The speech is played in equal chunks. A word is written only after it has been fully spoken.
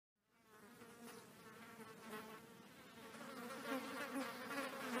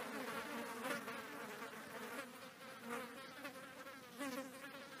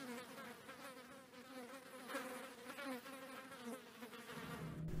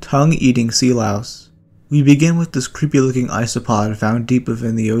Tongue-eating sea louse. We begin with this creepy-looking isopod found deep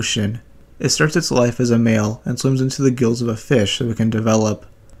within the ocean. It starts its life as a male and swims into the gills of a fish so it can develop.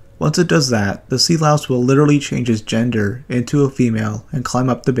 Once it does that, the sea louse will literally change its gender into a female and climb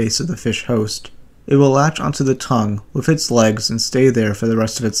up the base of the fish host. It will latch onto the tongue with its legs and stay there for the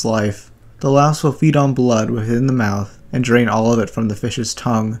rest of its life. The louse will feed on blood within the mouth and drain all of it from the fish's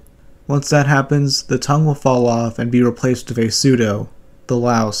tongue. Once that happens, the tongue will fall off and be replaced with a pseudo, the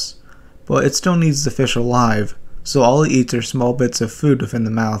louse. But it still needs the fish alive, so all it eats are small bits of food within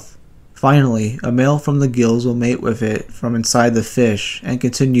the mouth. Finally, a male from the gills will mate with it from inside the fish and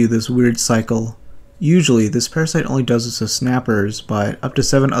continue this weird cycle. Usually, this parasite only does this with snappers, but up to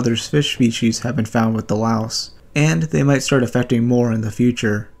 7 other fish species have been found with the louse, and they might start affecting more in the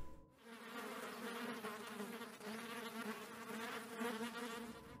future.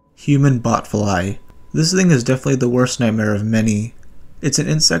 Human botfly. This thing is definitely the worst nightmare of many. It's an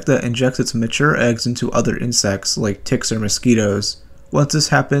insect that injects its mature eggs into other insects like ticks or mosquitoes. Once this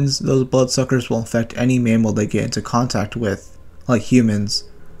happens, those bloodsuckers will infect any mammal they get into contact with, like humans.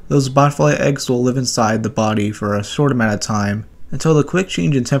 Those botfly eggs will live inside the body for a short amount of time, until the quick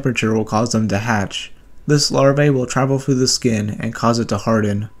change in temperature will cause them to hatch. This larvae will travel through the skin and cause it to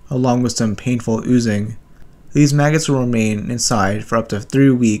harden, along with some painful oozing. These maggots will remain inside for up to 3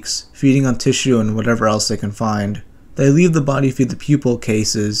 weeks, feeding on tissue and whatever else they can find. They leave the body through the pupal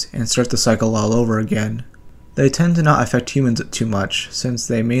cases and start the cycle all over again. They tend to not affect humans too much, since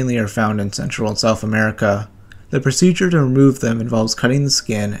they mainly are found in Central and South America. The procedure to remove them involves cutting the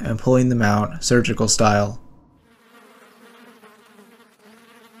skin and pulling them out, surgical style.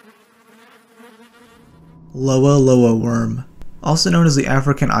 Loa Loa Worm. Also known as the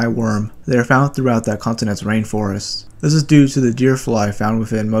African eye worm, they are found throughout that continent's rainforests. This is due to the deer fly found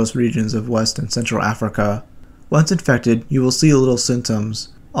within most regions of West and Central Africa. Once infected, you will see little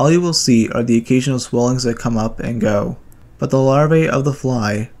symptoms. All you will see are the occasional swellings that come up and go. But the larvae of the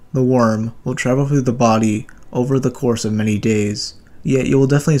fly, the worm, will travel through the body over the course of many days. Yet you will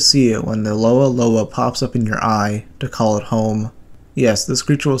definitely see it when the Loa Loa pops up in your eye to call it home. Yes, this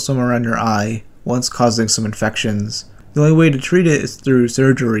creature will swim around your eye, once causing some infections. The only way to treat it is through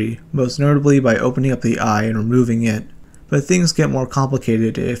surgery, most notably by opening up the eye and removing it. But things get more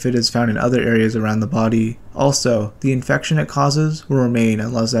complicated if it is found in other areas around the body. Also, the infection it causes will remain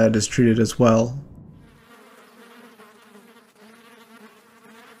unless that is treated as well.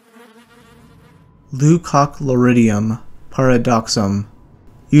 Leucochloridium Paradoxum.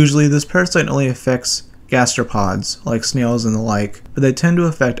 Usually this parasite only affects gastropods, like snails and the like, but they tend to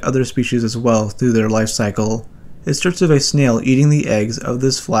affect other species as well through their life cycle. It starts with a snail eating the eggs of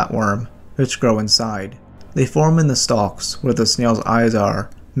this flatworm, which grow inside. They form in the stalks, where the snail's eyes are,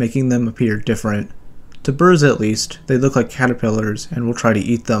 making them appear different. To birds at least, they look like caterpillars and will try to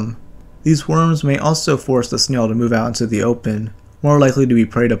eat them. These worms may also force the snail to move out into the open, more likely to be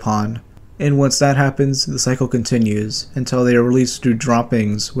preyed upon. And once that happens, the cycle continues, until they are released through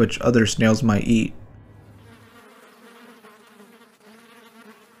droppings which other snails might eat.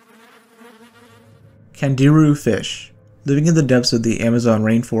 Candiru Fish. Living in the depths of the Amazon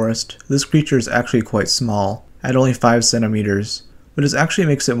rainforest, this creature is actually quite small, at only 5 centimeters, but it actually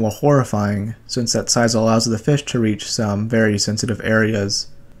makes it more horrifying, since that size allows the fish to reach some very sensitive areas.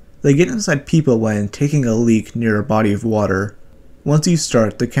 They get inside people when taking a leak near a body of water. Once you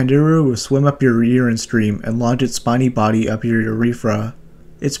start, the Candiru will swim up your urine stream and launch its spiny body up your urethra.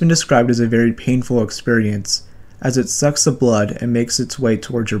 It's been described as a very painful experience, as it sucks the blood and makes its way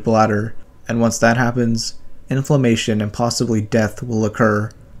towards your bladder, and once that happens, inflammation and possibly death will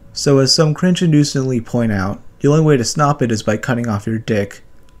occur. So as some cringe-inducingly point out, the only way to stop it is by cutting off your dick,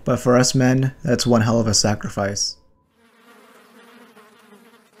 but for us men, that's one hell of a sacrifice.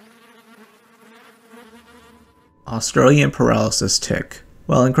 Australian paralysis tick.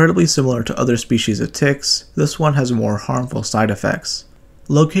 While incredibly similar to other species of ticks, this one has more harmful side effects.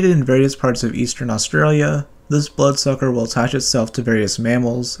 Located in various parts of eastern Australia, this bloodsucker will attach itself to various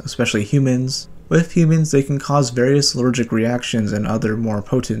mammals, especially humans. With humans, they can cause various allergic reactions and other more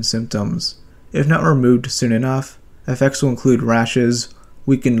potent symptoms. If not removed soon enough, effects will include rashes,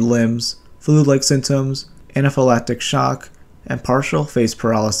 weakened limbs, flu-like symptoms, anaphylactic shock, and partial face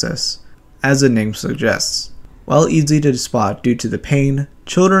paralysis, as the name suggests. While easy to spot due to the pain,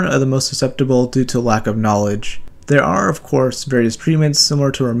 children are the most susceptible due to lack of knowledge. There are, of course, various treatments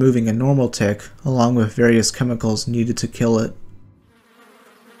similar to removing a normal tick, along with various chemicals needed to kill it.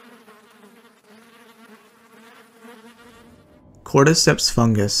 Cordyceps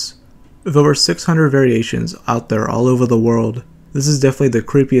Fungus. With over 600 variations out there all over the world, this is definitely the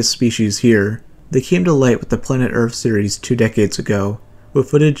creepiest species here. They came to light with the Planet Earth series 2 decades ago, with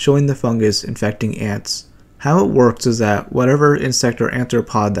footage showing the fungus infecting ants. How it works is that whatever insect or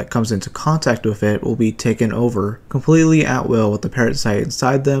arthropod that comes into contact with it will be taken over, completely at will with the parasite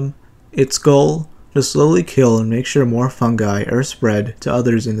inside them. Its goal? To slowly kill and make sure more fungi are spread to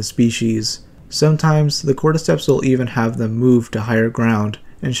others in the species. Sometimes, the cordyceps will even have them move to higher ground,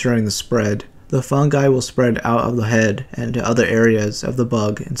 ensuring the spread. The fungi will spread out of the head and to other areas of the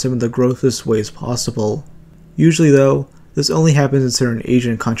bug in some of the grossest ways possible. Usually though, this only happens in certain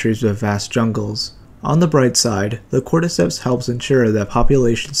Asian countries with vast jungles. On the bright side, the cordyceps helps ensure that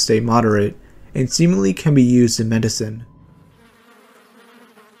populations stay moderate, and seemingly can be used in medicine.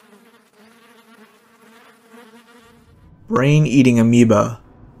 Brain-eating amoeba.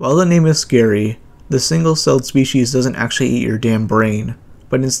 While the name is scary, the single-celled species doesn't actually eat your damn brain,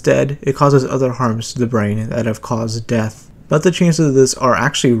 but instead, it causes other harms to the brain that have caused death. But the chances of this are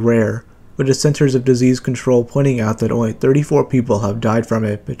actually rare, with the Centers of Disease Control pointing out that only 34 people have died from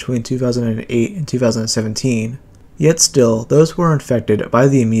it between 2008 and 2017. Yet still, those who are infected by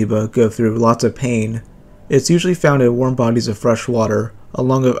the amoeba go through lots of pain. It's usually found in warm bodies of fresh water,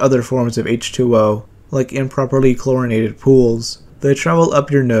 along with other forms of H2O, like improperly chlorinated pools. They travel up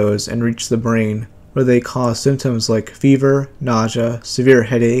your nose and reach the brain, where they cause symptoms like fever, nausea, severe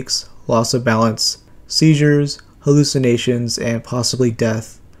headaches, loss of balance, seizures, hallucinations, and possibly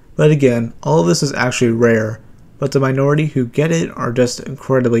death. But again, all of this is actually rare, but the minority who get it are just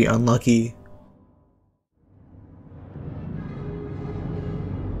incredibly unlucky.